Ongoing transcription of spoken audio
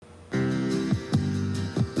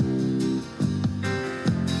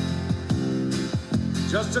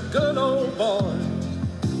just a good old boy.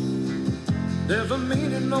 Never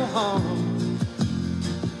meaning no harm.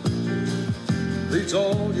 Beats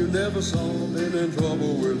all you never saw. Been in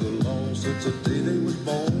trouble with the law since the day they was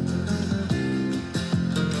born.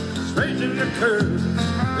 Straightening the curves,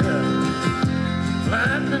 yeah,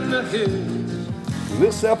 flattening the hills.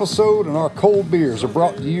 This episode and our cold beers are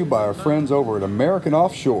brought to you by our friends over at American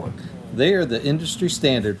Offshore. They are the industry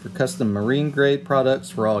standard for custom marine-grade products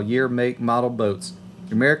for all year, make, model boats.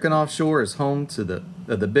 American Offshore is home to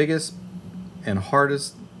the biggest and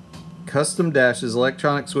hardest custom dashes,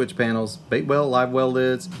 electronic switch panels, bait well, live well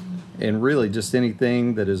lids, and really just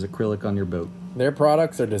anything that is acrylic on your boat. Their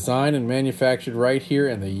products are designed and manufactured right here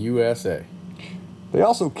in the USA. They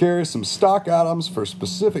also carry some stock items for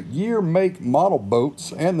specific year, make, model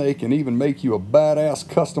boats, and they can even make you a badass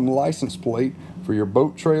custom license plate for your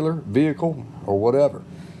boat trailer, vehicle, or whatever.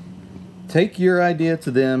 Take your idea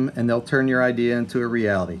to them and they'll turn your idea into a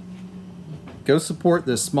reality. Go support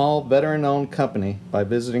this small, veteran-owned company by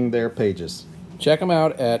visiting their pages. Check them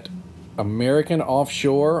out at American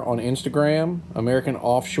Offshore on Instagram, American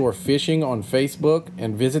Offshore Fishing on Facebook,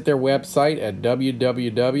 and visit their website at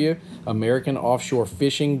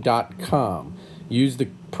www.americanoffshorefishing.com. Use the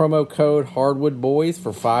promo code HardwoodBoys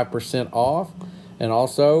for 5% off. And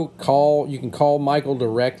also, you can call Michael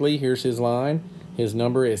directly. Here's his line. His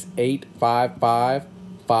number is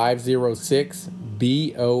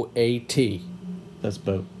 855-506-BOAT. That's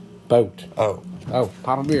boat. Boat. Oh,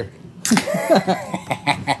 pop a beer.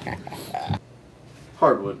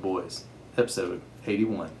 Hardwood Boys, episode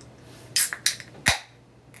 81.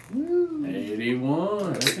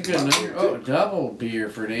 81. That's a good number. Oh, double beer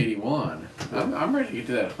for an 81. I'm ready to get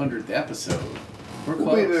to that 100th episode. We're close.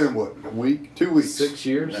 we'll be there in what, a week? 2 weeks? 6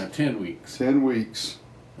 years? No, 10 weeks. 10 weeks.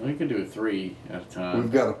 We could do a 3 at a time. We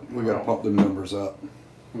got to pump the numbers up.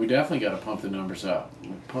 We definitely got to pump the numbers up.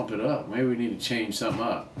 Pump it up. Maybe we need to change something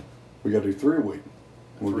up. We got to do 3 a week.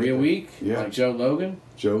 3 a week? Yeah. Like Joe Rogan?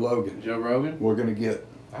 Joe Rogan. We're going to get...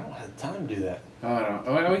 I don't have time to do that. Oh, I don't.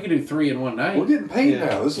 Oh, we could do 3 in one night. We're getting paid Yeah.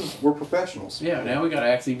 now. We're professionals. Yeah, now we got to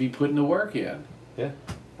actually be putting the work in. Yeah.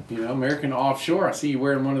 You know, American Offshore. I see you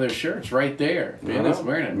wearing one of their shirts right there. Ben is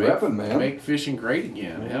wearing it. Repping, man. Make fishing great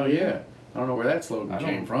again. Hell yeah. I don't know where that slogan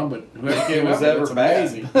came from, but whoever It came was up with ever it's bad.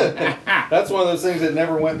 amazing. That's one of those things that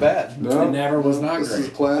never went bad. No, It never was not this great. is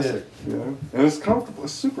classic. You know? And it's comfortable.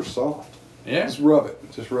 It's super soft. Yeah. Just rub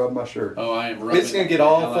it. Just rub my shirt. Oh, I am rubbing. It's going to get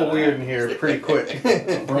awful weird in here pretty quick.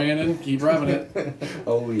 Brandon, keep rubbing it.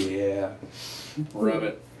 Oh, yeah. Rub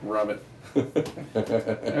it. Rub it.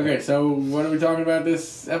 Okay, so what are we talking about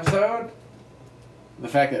this episode? The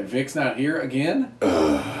fact that Vic's not here again?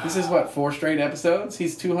 This is what, 4 straight episodes?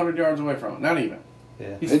 He's 200 yards away from it. Not even.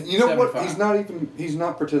 Yeah. He's And you know 75. what? He's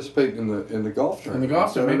not participating in the golf In tournament. the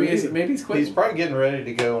golf tournament. So Maybe he's quitting. He's probably getting ready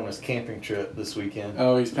to go on his camping trip this weekend.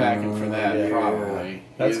 Oh, he's packing for that, Yeah. probably.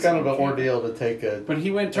 That's He is kind of an camping. ordeal to take a... But he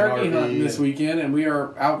went turkey RV hunting this weekend, and we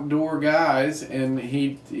are outdoor guys, and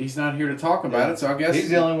he's not here to talk about it, so I guess... He's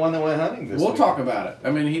the only one that went hunting this We'll weekend. talk about it. I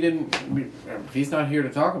mean, if he's not here to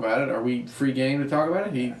talk about it, are we free game to talk about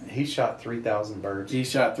it? He shot 3,000 birds. He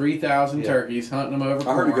shot 3,000 Yeah. turkeys, hunting them over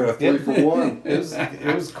I heard he got a corn. 3 for 1.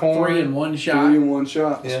 It was corn. 3 in 1 shot. 3 in 1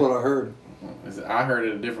 shot. That's Yeah. what I heard. I heard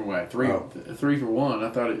it a different way. 3 for 1. I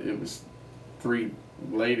thought it was 3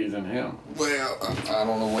 ladies and him. Well, I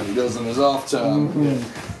don't know what he does in his off time.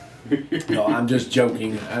 No, I'm just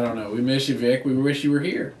joking. I don't know. We miss you, Vic. We wish you were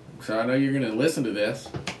here. So I know you're going to listen to this,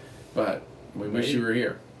 but we wish you were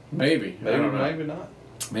here. Maybe. I don't know. Maybe not.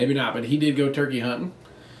 Maybe not. But he did go turkey hunting,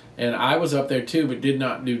 and I was up there too, but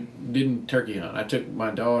didn't turkey hunt. I took my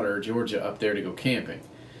daughter Georgia up there to go camping,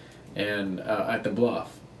 and at the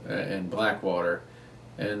Bluff in Blackwater,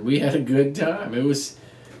 and we had a good time. It was.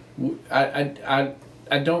 I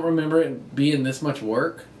don't remember it being this much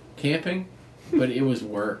work camping, but it was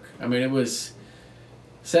work. I mean, it was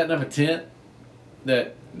setting up a tent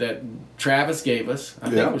that Travis gave us. I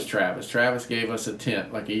think it was Travis. Travis gave us a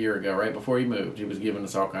tent like a year ago, right before he moved. He was giving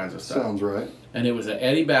us all kinds of stuff. Sounds right. And it was an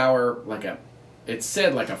Eddie Bauer, it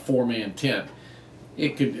said like a 4-man tent.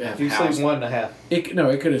 It could have You sleep 1.5. It could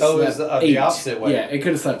have Oh, it slept was 8. the opposite way. Yeah, it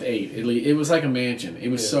could have slept 8. It was like a mansion. It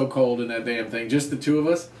was so cold in that damn thing. Just the two of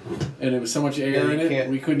us, and it was so much air in it.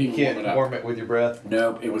 We couldn't even warm it up. Warm it with your breath.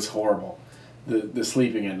 Nope, it was horrible. The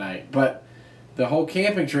sleeping at night, but the whole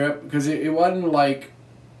camping trip, because it wasn't like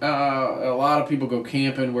a lot of people go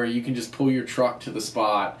camping where you can just pull your truck to the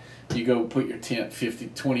spot. You go put your tent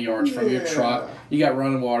 20 yards from your truck. You got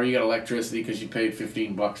running water. You got electricity because you paid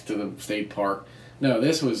 $15 to the state park. No,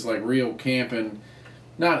 this was like real camping,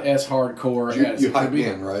 not as hardcore as You it could hiked be.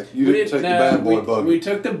 in, right? You didn't take the bad boy buggy. We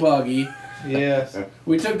took the buggy, Yes.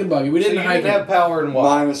 We took the buggy. We So didn't you hike didn't have it. power and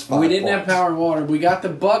water. -5 We didn't have points. power and water. We got the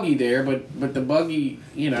buggy there, but the buggy,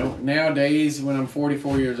 nowadays when I'm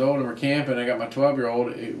 44 years old and we're camping, I got my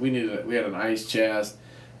 12-year-old. We had an ice chest.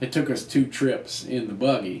 It took us 2 trips in the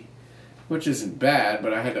buggy, which isn't bad.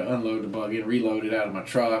 But I had to unload the buggy and reload it out of my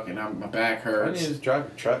truck, and my back Why didn't hurts you just drive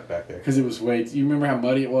your truck back there? because it was way. You remember how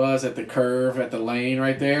muddy it was at the curve at the lane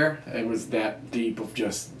right there? It was that deep of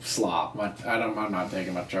just slop. I'm not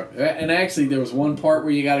taking my truck. And actually, there was one part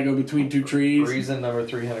where you got to go between 2 trees. Reason number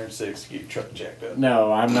 306, get your truck jacked up.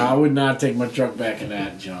 No, I'm not. I would not take my truck back in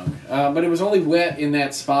that junk. But it was only wet in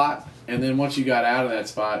that spot, and then once you got out of that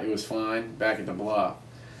spot, it was fine back at the bluff.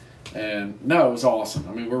 And no, it was awesome.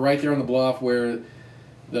 I mean, we're right there on the bluff where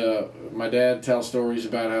my dad tells stories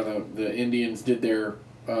about how the Indians did their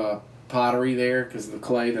pottery there because of the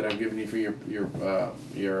clay that I've given you for your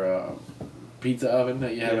pizza oven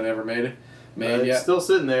that you haven't ever made It's yet. still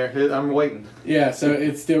sitting there. I'm waiting. Yeah, so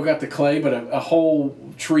it's still got the clay, but a whole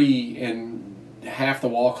tree and half the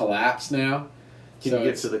wall collapsed now. Can So you get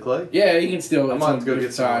it's- to the clay? Yeah, you can still. I'm it's gonna on have to go different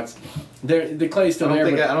get some. sides. The clay's still I there,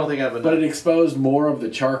 don't think I have enough. but it exposed more of the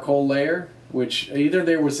charcoal layer, which either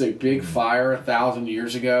there was a big fire 1,000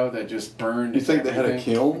 years ago that just burned. You think they had a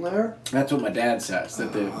everything. kiln there? That's what my dad says.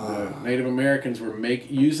 That the Native Americans were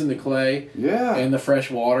using the clay Yeah. and the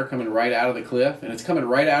fresh water coming right out of the cliff, and it's coming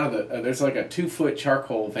right out of the. There's like a 2-foot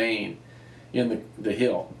charcoal vein in the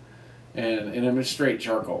hill. And it's straight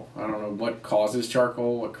charcoal. I don't know what causes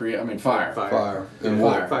charcoal. Fire. Fire. Yeah,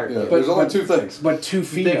 water. fire. Yeah, But- there's only 2 things. But 2 You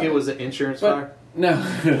feet. think of it was an insurance But- fire? No.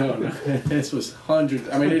 This was hundreds.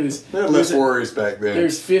 I mean, it is. They had less worries back then.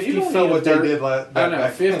 There's 50 You don't feet know of what dirt. they did back I know,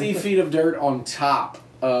 back 50 feet of dirt on top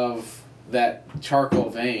of that charcoal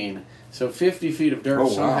vein. So 50 feet of dirt Oh, wow.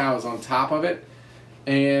 somehow is on top of it,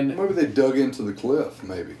 and Maybe they dug into the cliff.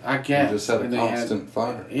 Maybe. I guess They just had a and they constant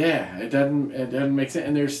fire. Yeah, it doesn't make sense.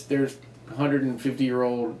 And there's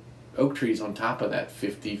 150-year-old oak trees on top of that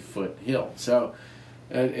 50-foot hill. So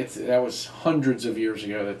that was hundreds of years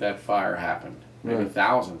ago that fire happened. Maybe Right.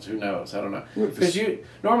 thousands. Who knows? I don't know. Well, Because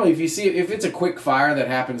normally if you see it, if it's a quick fire that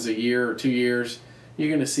happens a year or 2 years, you're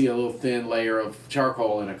going to see a little thin layer of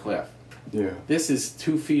charcoal in a cliff. Yeah. This is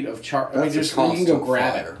 2 feet of charcoal. I mean, That's just a you constant can go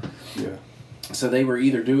grab fire. Yeah. it. So they were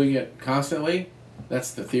either doing it constantly.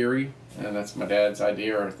 That's the theory, and that's my dad's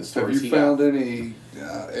idea or the Have stories you he got. found any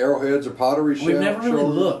arrowheads or pottery shells? We've never really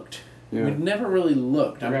looked. Yeah. We've never really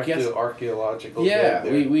looked. We're I'm gonna have to do guessing. archaeological. Yeah,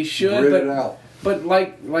 dig there. we should, Grit but it out. But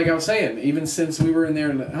like I was saying, even since we were in there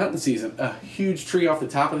in the hunting season, a huge tree off the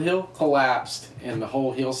top of the hill collapsed, and the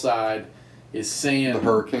whole hillside is sand. The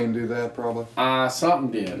hurricane do that probably.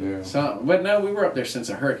 Something did. Yeah. Something. But no, we were up there since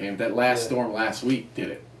a hurricane. That last Yeah. storm last week did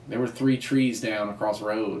it. There were 3 trees down across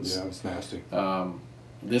roads. Yeah, it's nasty.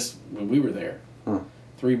 When we were there. Huh.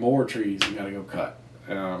 3 more trees you got to go cut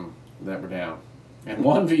that were down, and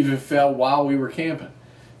one even fell while we were camping.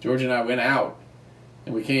 George and I went out,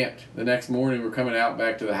 and we camped. The next morning, we're coming out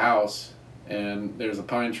back to the house, and there's a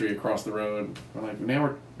pine tree across the road. We're like,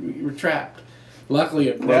 now we're trapped. Luckily,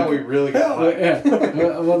 it broke. Now we really got Well, yeah.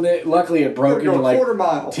 Luckily, it broke into like quarter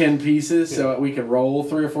mile. 10 pieces, so we could roll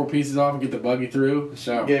 3 or 4 pieces off and get the buggy through.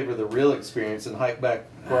 So, gave her the real experience and hike back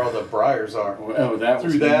where all the briars are. oh, that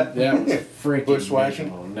was Through that? That was freaking Bushwhacking?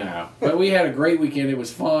 miserable. No, but we had a great weekend. It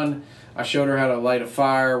was fun. I showed her how to light a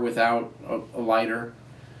fire without a lighter,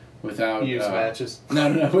 without Use matches.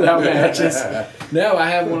 No, without matches. No, I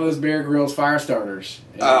have one of those Bear Grylls fire starters.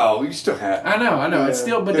 Oh, you still have. I know. It's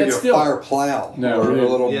still, but Maybe that's a still. fire plow. No, or we a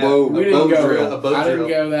didn't. little Yeah. bow. We bow didn't go. drill. A bow I didn't drill.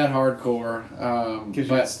 go that hardcore. Because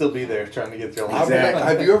But you'd still be there trying to get your I've- Exactly.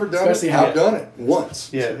 Have you ever done Especially it? how- I've done it once.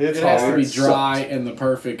 Yeah, it's it has to hard. be It dry sucks. and the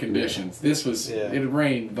perfect conditions. This was Yeah. it had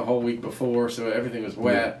rained the whole week before, so everything was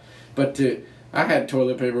wet. But I had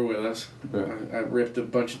toilet paper with us. Yeah. I ripped a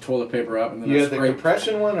bunch of toilet paper up and then You I had the scraped.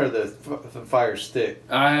 compression one or the fire stick?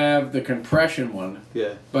 I have the compression one,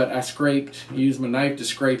 Yeah. but I used my knife to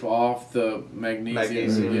scrape off the magnesium,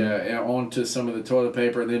 Magnesium. onto some of the toilet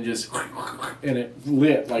paper, and then just and it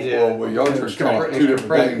lit like Yeah. Well, y'all are It talking about compre- two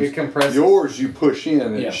different it things. compresses. Yours, you push in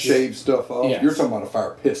and Yes. it shaves stuff off. Yes. You're talking about a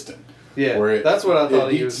fire piston. Yeah, Where it, that's what I thought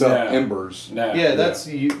it he heats was. up No. embers. no. Yeah, that's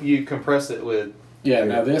you compress it with. Yeah,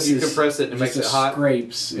 now this You is compress it and it makes just it hot.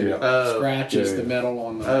 Scrapes, Yeah. Oh. scratches Yeah. the metal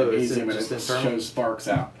on the Oh, it's magnesium, and just it internal? shows sparks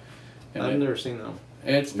out. And I've it- never seen them.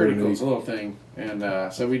 it's pretty Really cool. neat. It's a little thing,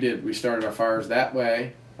 and so we did. We started our fires that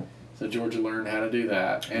way. So Georgia learned how to do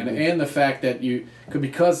that, and the fact that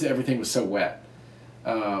because everything was so wet,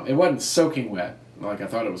 it wasn't soaking wet like I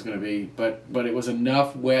thought it was going to be, but it was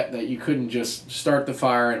enough wet that you couldn't just start the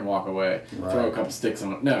fire and walk away, throw a Right. couple sticks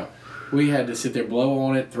on it. No, we had to sit there, blow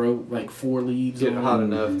on it, throw like 4 leaves Get it on hot it.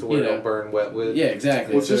 enough to where You know. it'll burn wet wood. Yeah,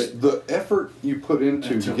 exactly. Well, So just the effort you put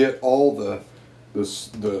into to get all the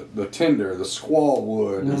tinder, the squaw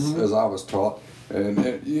wood, as I was taught,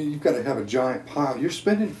 and you've got to have a giant pile. You're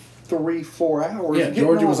spending 3-4 hours. yeah, getting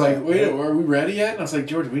Georgia all was like, that. "Wait, are we ready yet?" And I was like,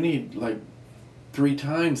 "Georgia, we need like 3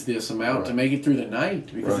 times this amount to Right. make it through the night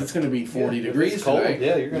because Right. it's going to be 40 If degrees it's cold, tonight."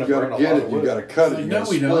 yeah, you're going You to got burn to a get lot it. of You wood. got to cut Like, it. You no, got to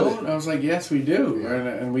we split don't. it. I was like, yes, we do,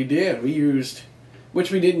 and we did. We used,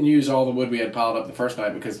 which we didn't use all the wood we had piled up the first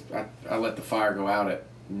night because I let the fire go out at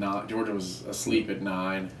 9. Georgia was asleep at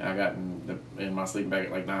 9. I got in my sleeping bag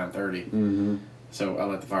at like 9:30. Mm-hmm. So I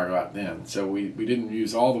let the fire go out then. So we didn't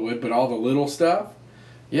use all the wood, but all the little stuff.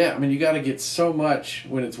 Yeah, I mean you got to get so much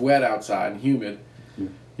when it's wet outside and humid.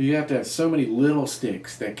 You have to have so many little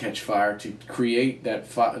sticks that catch fire to create that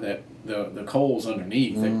the coals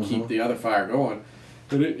underneath that keep the other fire going.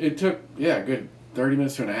 But it took a good 30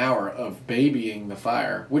 minutes to an hour of babying the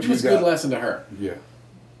fire, which was a good lesson to her. Yeah.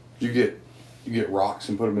 You get rocks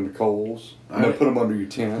and put them in the coals. And I- then put them under your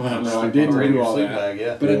tent. Well, no, I Sleep didn't on Or in do your all sleeping that. bag,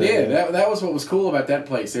 yeah. But I Yeah. did. That was what was cool about that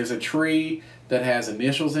place. There's a tree that has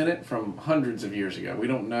initials in it from hundreds of years ago. We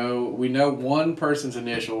don't know. We know one person's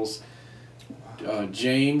initials,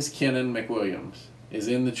 James Kennan McWilliams, is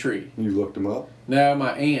in the tree. You looked them up. No,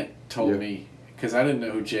 my aunt told Yeah. me because I didn't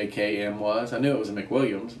know who JKM was. I knew it was a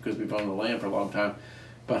McWilliams because we've owned the land for a long time.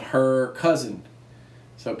 But her cousin,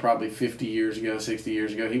 so probably 50 years ago, 60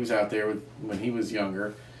 years ago, he was out there when he was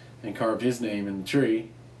younger and carved his name in the tree.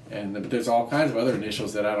 But there's all kinds of other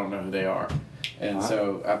initials that I don't know who they are. And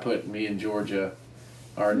so I put me and Georgia,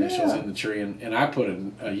 our initials in the tree, and I put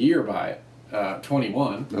a year by it,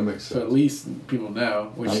 21. That makes So sense. at least people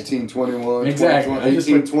know. Which 1921. Exactly. I just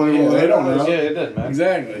put- 1821. yeah, they don't know. Yeah, it doesn't matter.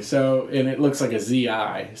 Exactly. So, and it looks like a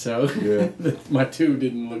ZI. So, Yeah. my 2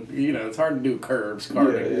 didn't look. It's hard to do curves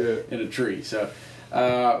carving Yeah. in a tree. So,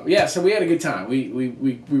 so we had a good time. We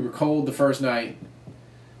were cold the first night.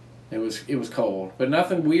 It was cold, but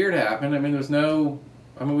nothing weird happened. I mean, there was no.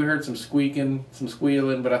 I mean, we heard some squeaking, some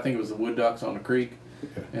squealing, but I think it was the wood ducks on the creek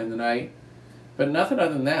in the night. But nothing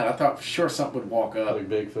other than that. I thought for sure something would walk up. Like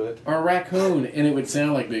Bigfoot. Or a raccoon, and it would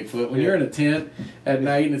sound like Bigfoot. When you're in a tent at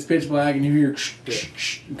night and it's pitch black and you hear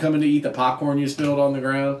coming to eat the popcorn you spilled on the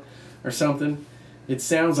ground or something, it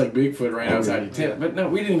sounds like Bigfoot right outside your tent. But no,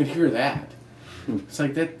 we didn't even hear that. It's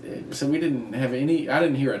like that. So we didn't have any. I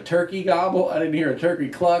didn't hear a turkey gobble. I didn't hear a turkey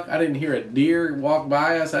cluck. I didn't hear a deer walk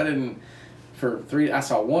by us. I didn't. I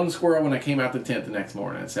saw one squirrel when I came out the tent the next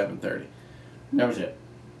morning at 7:30. That was it.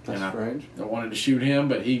 That's And strange. I wanted to shoot him,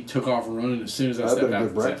 but he took off running as soon as I That'd stepped been a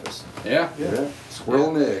out good the tent. breakfast. Yeah. Yeah.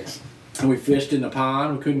 Squirrel and eggs. And we fished in the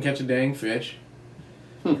pond. We couldn't catch a dang fish.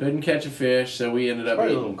 Couldn't catch a fish, so we ended up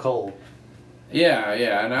Probably a eating. little cold. Yeah,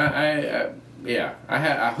 and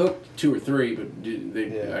I hooked 2 or 3, but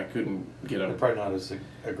I couldn't get They're them. probably not as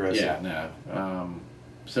aggressive. Yeah, no.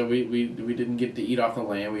 So we didn't get to eat off the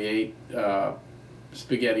land. We ate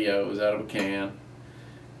SpaghettiOs out of a can.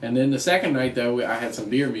 And then the second night, though, I had some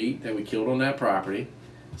deer meat that we killed on that property.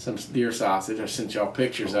 Some deer sausage. I sent y'all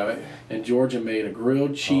pictures of it. And Georgia made a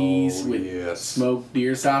grilled cheese with yes. smoked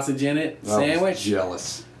deer sausage in it I was sandwich.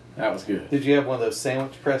 jealous. That was good. Did you have one of those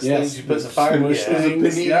sandwich press Yes, things you put in the the fire? smush Yeah.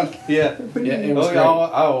 things. Yep. Yeah. Yeah, it was Oh, great. yeah,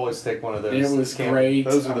 I always take one of those. It was Camp- great.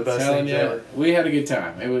 Those are the I'm best telling things you, ever. we had a good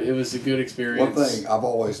time. It was a good experience. One thing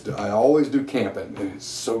I always do camping, and it's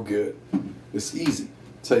so good. It's easy.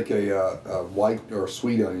 Take a white or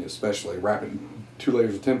sweet onion, especially, wrap it in 2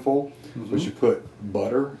 layers of tinfoil, but you put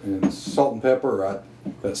butter and salt and pepper.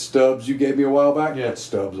 That Stubbs you gave me a while back. Yeah. That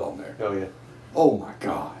Stubbs on there. Oh, yeah. Oh my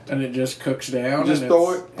God! And it just cooks down. Just and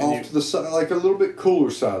throw it it's- and off to the side, like a little bit cooler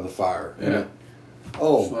side of the fire. And Yeah.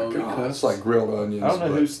 oh Slowly my God! cooks. It's like grilled onions. I don't know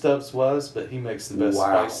but who Stubbs was, but he makes the best Wow.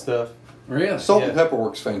 spice stuff. Really? Salt and Yeah. pepper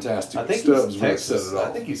works fantastic. I think Stubbs he's really Texas. set it off.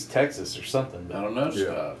 I think he's Texas or something. I don't know Yeah.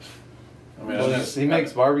 stuff. I mean, Well, I know, he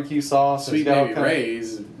makes barbecue sauce. and Sweet he's got all Baby kind of-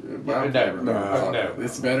 Ray's. Yeah, no.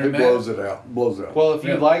 It's better It than blows that. it out. Blows it out. Well, if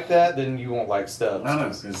you Yeah. like that, then you won't like Stubbs. I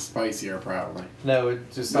don't know. It's spicier, probably. No,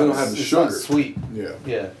 it just They don't not, have the it's sugar. not sweet. Yeah.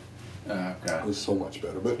 Yeah. Okay. It's so much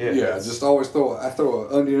better. But Yeah. yeah, just always throw an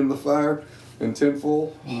onion in the fire and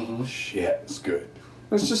tinfoil. Oh, shit, it's good.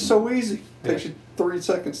 It's just so easy. Takes you 3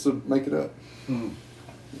 seconds to make it up.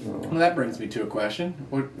 Well, that brings me to a question.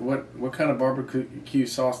 What kind of barbecue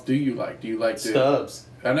sauce do you like? Do you like the? Stubbs.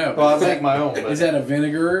 I know. Well, I Is make that- my own. But Is that a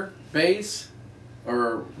vinegar base,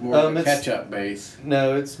 or more of a It's- ketchup base?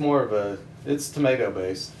 No, it's more of a. It's tomato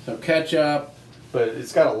based, So ketchup. but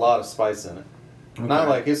it's got a lot of spice in it. Not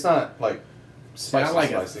Okay. It's not like See, I spicy.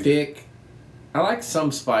 like a spicy. thick I like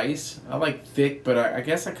some spice. I like thick, but I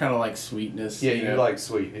guess I kind of like sweetness. Yeah, you you know? like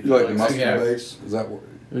sweet. If You like the mustard yeah. base? Is that what?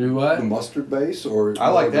 Do what? The mustard base, or I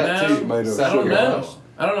like that No, too. made of I don't sugar know. rush?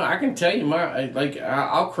 I don't know. I can tell you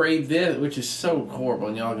I'll crave this, which is so horrible,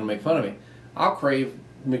 and y'all are gonna make fun of me. I'll crave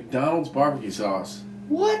McDonald's barbecue sauce.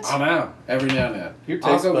 What? I know. Every now and then. Your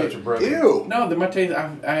I'll taste go buds get- are broken. Ew! No, my taste.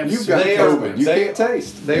 I have. You've got They are- COVID. You they- can't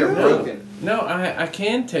taste. They are Yeah. broken. No, I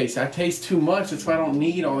can taste. I taste too much. That's why I don't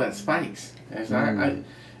need all that spice.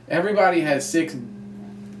 Everybody has 6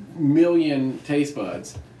 million taste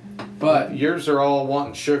buds, but Yours are all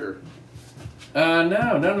wanting sugar. no. I I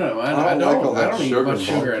don't. don't like all I that don't eat sugar much in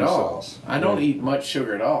sugar at barbecue all. sauce. I don't eat much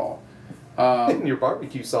sugar at all. In your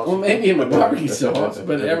barbecue sauce. Well, you maybe in my can- barbecue sauce,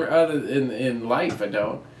 but other in life, I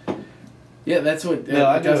don't. Yeah, that's what. No,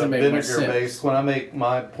 I it do a doesn't make much vinegar sense. based. When I make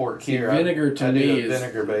my pork See, here, vinegar to I me do a is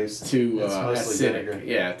vinegar based. Too It's mostly acidic. vinegar.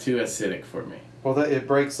 Yeah, too acidic for me. Well, it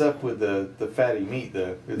breaks up with the fatty meat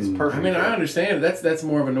though. It's perfect. I mean, I understand it. That's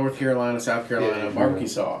more of a North Carolina, South Carolina Yeah. barbecue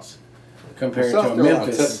sauce compared South to a Carolina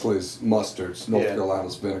Memphis. technically is mustard. North Yeah.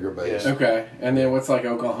 Carolina's vinegar based. Yeah. Okay, and then what's like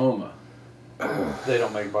Oklahoma? They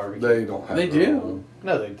don't make barbecue. They don't have. They their do. own.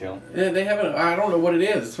 No, they don't. They haven't. I don't know what it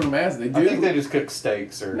is. It's from Mass. They do. I think they just cook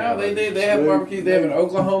steaks or. no, they have They- barbecue. They have an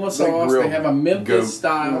Oklahoma They sauce. grill They have a Memphis goat.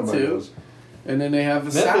 style Nobody too, knows. and then they have a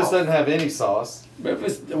Memphis South. doesn't have any sauce.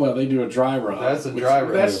 Memphis, well, they do a dry rub. That's a dry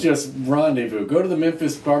rub. That's just rendezvous. Go to the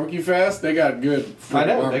Memphis Barbecue Fest. They got good. I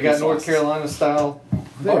know they barbecue got North sauces. Carolina style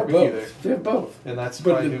They have barbecue there, both. They have both. and that's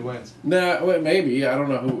But probably the- who wins. Nah, well, maybe I don't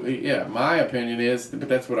know who. Yeah, my opinion is, but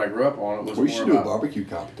that's what I grew up on. It was We more should do a about barbecue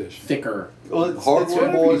competition. thicker. Well, it's Hardwood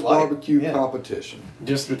whatever Boys you like. barbecue Yeah. competition.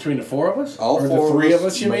 Just between the 4 of us, All or 4 the 3 of of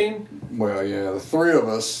us, us. You but- mean? Well, yeah, the 3 of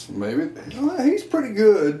us, maybe. He's pretty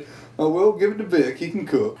good. We'll give it to Vic. He can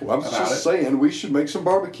cook. Well, I'm About just it. saying we should make some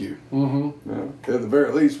barbecue. Mm-hmm. Yeah. At the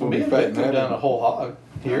very least, we'll Me be and fat Vic and threw happy. down a whole hog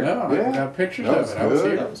here. No, I Yeah. got pictures That of was it. I was good.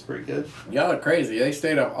 here. That was pretty good. Y'all are crazy. They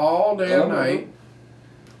stayed up all damn Oh, no. night.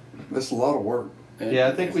 That's a lot of work. Yeah,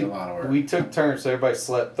 I think It's a lot of work. we took turns, so everybody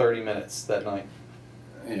slept 30 minutes that night.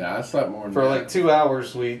 Yeah, I slept more than For that. like 2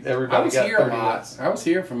 hours, everybody I was got here 30 a lot. minutes. I was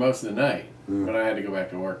here for most of the night, Mm. but I had to go back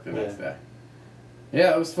to work the next Yeah. day.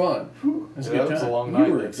 Yeah, it was fun. It was a Yeah, good that was a time. long You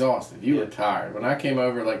night. were exhausted. You were Yeah. tired. When I came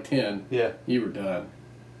over at like 10, Yeah. you were done.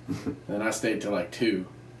 And I stayed till like 2.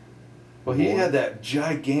 Well, he Boy. had that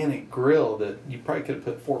gigantic grill that you probably could have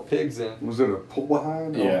put 4 pigs in. Was it a pull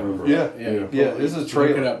behind? I Yeah. don't remember. Yeah. Yeah, this is a Hook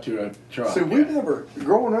it trailer. up to a truck. See, we yeah. never,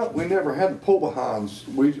 growing up, we never had the pull behinds.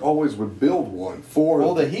 We always would build one for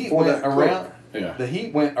Well, the heat for went that around. cook. Yeah. The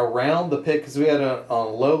heat went around the pig because we had it on a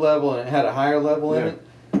low level and it had a higher level in Yeah. it.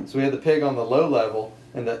 So we had the pig on the low level,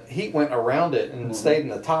 and the heat went around it and stayed in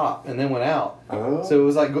the top, and then went out. Oh. So it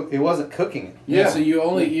was like it wasn't cooking it. Yeah, Yeah. so you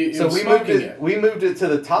only you So were we moved smoking it. We moved it to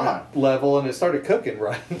the top level, and it started cooking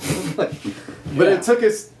right. But Yeah. it took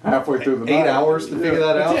us Halfway through the 8 night. hours to figure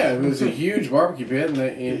that But out. yeah, it was a huge barbecue pit,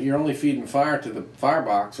 and you're only feeding fire to the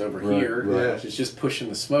firebox over Right, here. right. Which is just pushing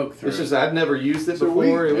the smoke through. It's just I'd never used it So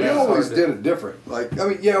before. It we was always hard to- did it different. Like, I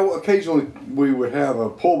mean, yeah, well, occasionally we would have a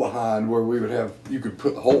pull behind where we would have, you could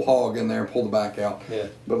put the whole hog in there and pull the back out. Yeah.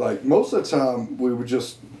 But like most of the time, we would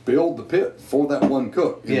just build the pit for that one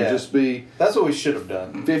cook. It Yeah. would just be That's what we should have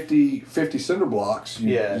done. 50 cinder blocks.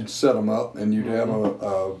 Yeah. You'd set them up and you'd have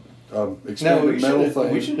a No, expanded metal we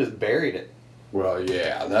thing. should just buried it. Well,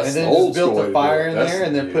 yeah, that's And the then old just built school way a to fire do it. in That's there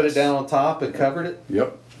and then put it yes. down on top and covered it.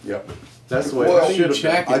 Yep, yep. That's the way Well, it How do you should have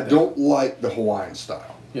check been. it? I don't like the Hawaiian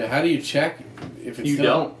style. Yeah, how do you check if it's You done?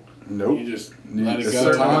 don't. Nope. You just let it it's go.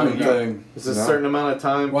 a timing Yeah. thing. It's a No. certain amount of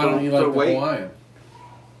time Why for, don't you for like the weight. Hawaiian?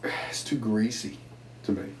 It's too greasy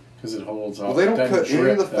to me. Because it holds off. Well, they don't it doesn't cut any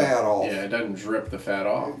of drip the fat off. Yeah, it doesn't drip the fat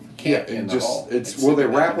off. Can't Yeah, in it the just hull. it's well they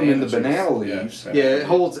in the wrap them in the juice. banana leaves. Yeah, it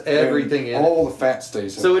holds everything in and it. all the fat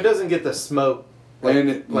stays in. So it doesn't get the smoke like, And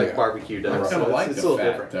it- like yeah. barbecue does. I Right. So kind of it's, like it's the a little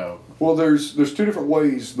fat different. though. Well, there's two different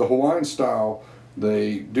ways. The Hawaiian style,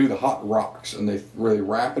 they do the hot rocks and they really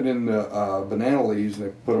wrap it in the banana leaves and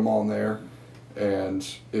they put them on there, and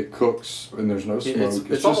it cooks and there's no smoke.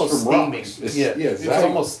 It's just almost from steaming. rocks. It's, Yeah, yeah, it's exactly.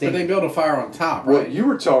 almost But they steaming. build a fire on top, right? What you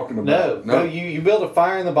were talking No, about? no, you build a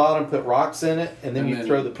fire in the bottom, put rocks in it, and then And you then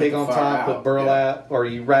throw the put pig the on fire top, out, put burlap, or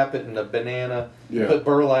you wrap it in a banana, Yeah. put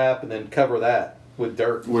burlap, and then cover that with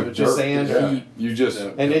dirt, with just dirt, sand, yeah. heat. You just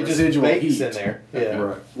The- and it just residual bakes heat. in there. Yeah, Okay.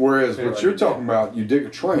 right. Whereas Feel what like you're you talking about, you dig a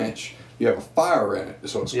trench, you have a fire in it,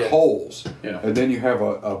 so it's Yeah. coals, Yeah. and then you have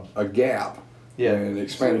a gap, Yeah. and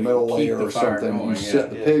expanded So you metal keep layer the or fire something. going, You yeah. set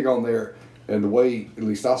the Yeah. pig on there, and the way at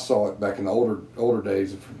least I saw it back in the older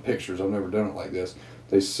days from pictures. I've never done it like this.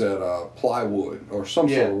 they set plywood or some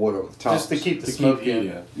Yeah. sort of wood over the top. Just to keep the To smoke keep heat in.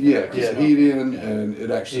 in. Yeah, 'cause Yeah. the heat in Yeah. and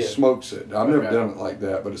it actually Yeah. smokes it. I've never Okay. done it like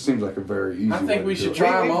that, but it seems like a very easy I think way we to should do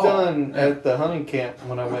try it. 'em We've all. done Yeah. at the hunting camp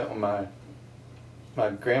when I went with my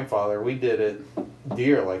grandfather. We did it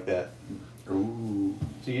deer like that. Ooh.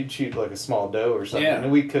 So you'd shoot like a small doe or something, Yeah.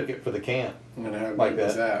 and we'd cook it for the camp. And how Like good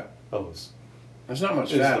is that. that? Oh, it's, There's not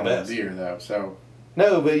much It's fat the on the best. deer though, so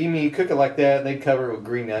no, but you mean you cook it like that, and they'd cover it with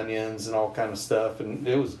green onions and all kind of stuff, and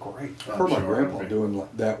it was great. I've heard my sure grandpa it'll be. doing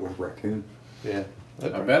like that with raccoon. Yeah. I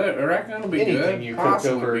bet it. I reckon it'll be Anything good. you cook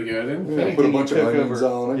Possum over- will be good. Yeah, Anything put a you bunch of cook onions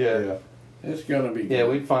over- on it. yeah. It's gonna be. Yeah, good.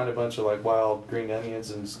 we'd find a bunch of like wild green onions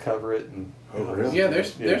and just cover it and. Oh, really? Yeah,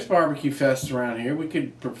 there's barbecue fests around here. We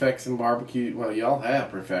could perfect some barbecue. Well, y'all have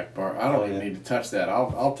perfect bar. I don't Oh, even yeah. need to touch that.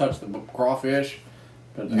 I'll touch the crawfish.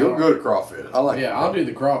 But I You're don't- good at crawfish. I like. Yeah, I'll do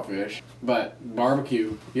the crawfish, but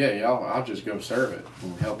barbecue. Yeah, y'all. I'll just go serve it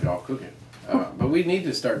and help y'all cook it. But we need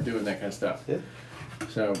to start doing that kind of stuff. Yeah.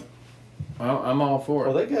 So, well, I'm all for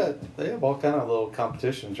Well, it. they have all kind of little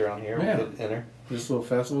competitions around here. Yeah. We could enter. Just little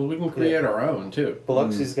festivals. We can create our own too.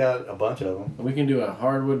 Biloxi's got a bunch of them. We can do a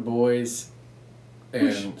Hardwood Boys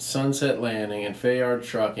and Sunset Landing and Fayard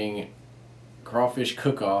Trucking crawfish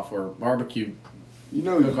cook-off or barbecue You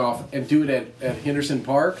know, cook-off and do it at Henderson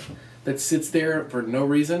Park that sits there for no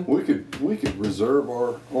reason. we could reserve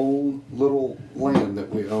our own little land that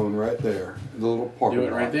we own right there, the little parking Do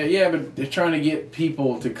it right lot. there. Yeah, but they're trying to get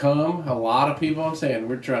people to come. A lot of people. I'm saying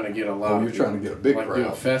we're trying to get a lot. Oh, of you're people, trying to get a big like do a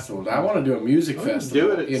crowd. festival. I want to do a music Oh, you can festival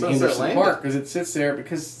do it at in Sunset Henderson Landing. Park because it sits there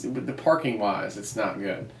because with the parking wise, it's not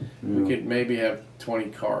good. We could maybe have 20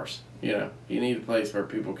 cars. You know, you need a place where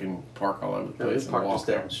people can park all over the place and Park walk just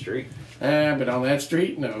down there. the street. But on that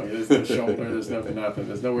street, no, there's no shoulder, there's no nothing,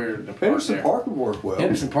 there's nowhere to park Henderson there. Park would work well.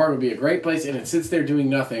 Henderson Park would be a great place, and it sits there doing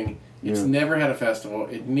nothing. It's Yeah. never had a festival.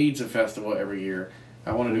 It needs a festival every year.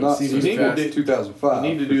 I want to do Not a since Seafood you need to Fest. 2005. You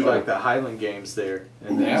need to for do sure. like the Highland Games there.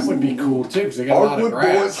 And That would be cool too, because they got a lot of Hardwood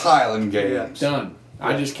Boys grass. Highland Games. Done.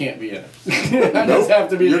 I just can't be in it. I just have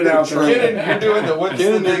to be You're in gonna out train there. it. You're doing the what's Get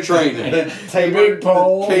the in there big training. The The Tabor big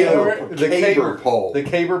pole, Caber, the caber pole. The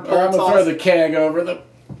caber or pole. I'm gonna toss. throw the keg over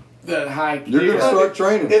the high. You're gonna start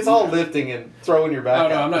training. It's all lifting and throwing your back Oh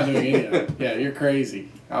no, out. I'm not doing any of it. Yeah, you're crazy.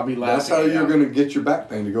 I'll be laughing. That's how at you're you. going to get your back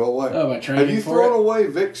pain to go away. Oh, by training Have you for thrown it? away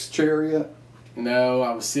Vic's chair yet? No,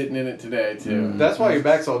 I was sitting in it today too. That's why your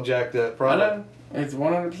back's all jacked up, I probably. know. It's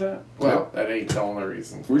 100%. Well, that ain't the only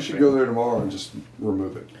reason. We should go there tomorrow and just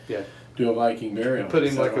remove it. Yeah. do a Viking burial. Put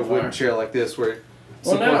him set like it a on wooden fire. chair like this where it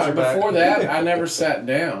Well, supports no. your back. Before that, I never sat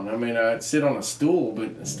down. I mean, I'd sit on a stool,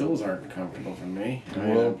 but the stools aren't comfortable for me.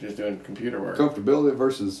 Well, I'm just doing computer work. Comfortability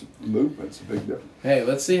versus movement's a big difference. Hey,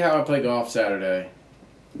 let's see how I play golf Saturday.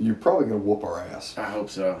 You're probably going to whoop our ass. I hope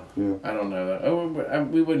so. Yeah. I don't know that. Oh,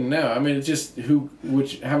 we wouldn't know. I mean, it's just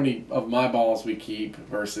how many of my balls we keep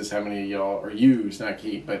versus how many of y'all or use, not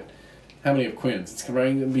keep, but how many of Quinn's. It's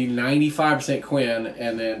going to be 95% Quinn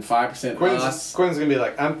and then 5% us. Quinn's gonna be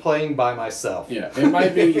like, I'm playing by myself. Yeah, it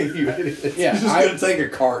might be. You idiots. Yeah, He's just going to take a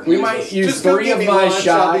cart. we might use Just go 3 give of me my lunch, shots.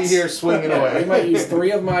 I'll be here swinging Yeah, away. we might use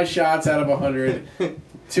 3 of my shots out of 100.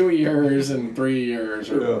 2 of yours and 3 of yours,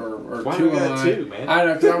 or, Yeah. or Why 2 do of we got mine. 2, man? I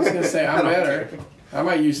know, because I was going to say I'm I don't better. I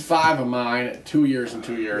might use 5 of mine, 2 years and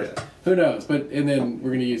 2 years. Yeah. Who knows? But and then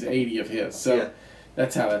we're going to use 80 of his. So Yeah.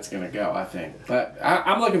 that's how that's going to go, I think. But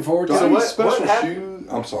I'm looking forward to Got it. any what special happened- shoes?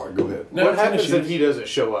 I'm sorry, go ahead. No, what happens finish if he doesn't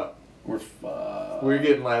show up? We're We're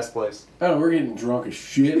getting last place. oh, we're getting drunk as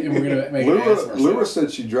shit, and we're going to make an ass of Laura ourselves.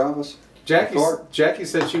 said she'd drive us. Jackie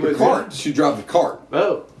said she The would. cart. She'd drive the cart.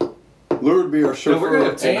 Oh, Lure would be our chauffeur. we're gonna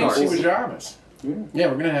have 2 And carts. she would drive us. Yeah,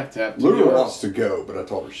 we're going to have 2 Lura yours. wants to go, but I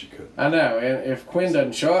told her she couldn't. I know, and if Quinn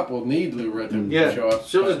doesn't show up, we'll need Lura to Yeah, show up.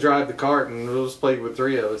 she'll just drive the cart and we'll just play with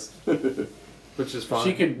 3 of us, which is fine.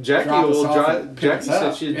 She could Jackie drop us will off drive. and pick Jackie us said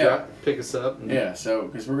up. she'd Yeah. pick us up. And Yeah, so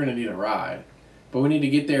because we're gonna need a ride, but we need to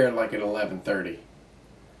get there like at 11:30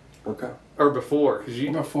 Okay. or before, because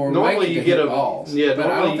you before. we normally might you to get hit a balls. Yeah, but I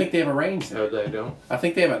normally don't think they have a range there. No, they don't. I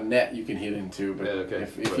think they have a net you can hit into, but Yeah, okay.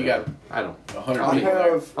 if you got I don't. 100 I people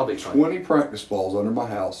there, have I'll be fine. 20 practice balls under my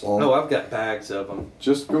house. On, No, I've got bags of them.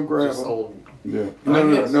 just go grab Just them. old. Yeah. I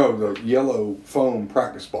No, guess. the yellow foam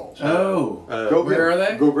practice balls. oh, Go where get 'em.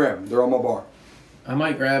 are they? Go grab them. They're on my bar. I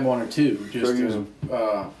might grab 1 or 2 just use to.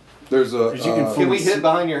 'em. There's a. 'Cause you can Can we hit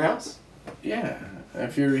behind your house? Yeah,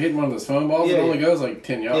 if you're hitting one of those phone balls, Yeah, it only yeah. goes like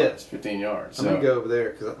 10 yards, Yeah. 15 yards. I'm So gonna go over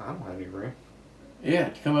there because I don't have any room. yeah,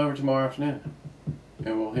 come over tomorrow afternoon.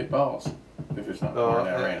 and we'll hit balls if it's not pouring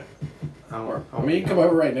that rain. I mean, you can come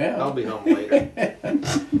over right now. I'll be home later.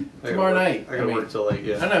 Tomorrow night. I gotta work till late.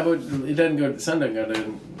 Yeah. I know, but it doesn't go. The sun doesn't go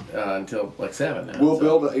down until like 7 now. We'll so.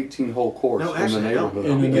 build an 18-hole course No, in actually, the neighborhood.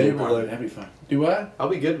 in the good neighborhood. tomorrow. That'd be fun. Do what? I'll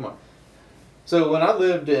be good tomorrow. So when I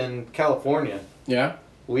lived in California, Yeah.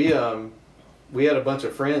 we had a bunch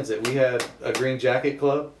of friends that we had a Green Jacket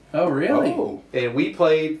Club, Oh, really? Oh, and we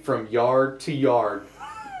played from yard to yard.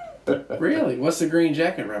 Really? What's the green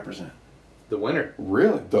jacket represent? The winter.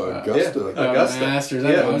 really? The Augusta. Augusta. Masters. Yeah,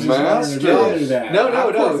 I was just wondering if y'all knew that. No,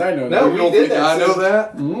 Of course I know no, that. we don't did think that. I know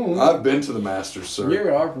that. Mm. I've been to the Masters, sir.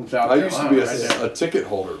 You are from South I Carolina. used to be right there. a ticket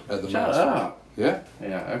holder at the Shut Masters. up. Yeah.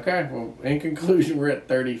 Yeah, okay. Well, in conclusion, we're at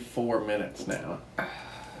 34 minutes now.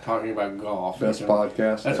 Talking about golf. Best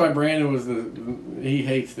podcast. That's why Brandon was he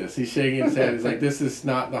hates this. He's shaking his head. He's like, this is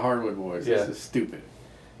not the Hardwood Boys. This Yeah. is stupid.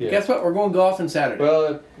 Yeah. Guess what? We're going golfing Saturday.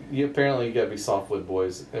 Well, you gotta be softwood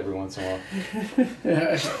boys every once in a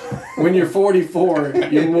while. When you're 44,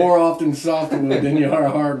 you're more often softwood than you are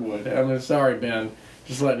hardwood. I'm sorry, Ben.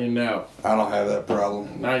 Just letting you know. I don't have that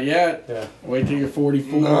problem. Not yet. Yeah. Wait till you're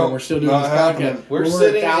 44 No, and we're still doing not this happening. podcast. We're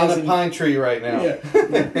sitting in a pine tree right now.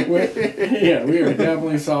 Yeah. We are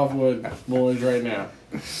definitely softwood boys right now.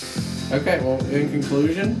 Okay, well, in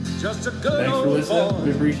conclusion, Just a good thanks for old listening. We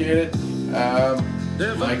boy. appreciate it.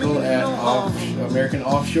 Michael at American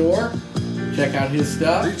Offshore. Check out his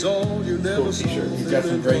stuff. It's all you never Cool saw. t-shirt. He's got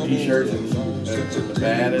some great t-shirts and the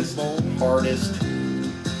baddest, hardest,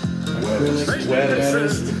 acrylic,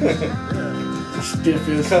 wettest,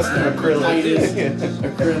 stiffest, Custom acrylic. tightest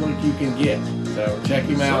acrylic you can get. So check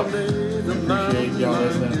him out. Appreciate y'all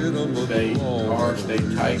listening. Stay hard, stay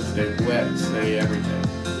tight, stay wet, stay everything.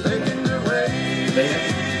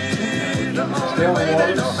 Stay on the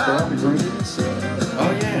water. Stay on the greens.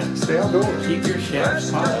 Oh yeah. Stay outdoors. Keep your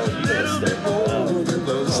shafts polished.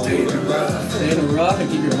 Stay in the rough. Stay in the rough and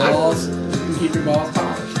keep your balls polished. Keep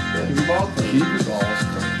your balls clean. Keep your balls.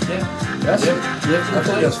 Yeah. That's Lift I your think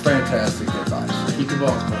plate. that's fantastic advice. Keep your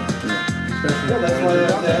balls clean. Especially Yeah, that's why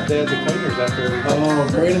they have the cleaners after every hole. Oh,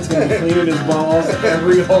 Brandon's gonna be cleaning his balls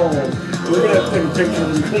every hole. We're gonna have to take a picture of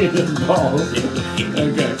him cleaning his balls.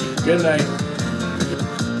 Okay. Good night.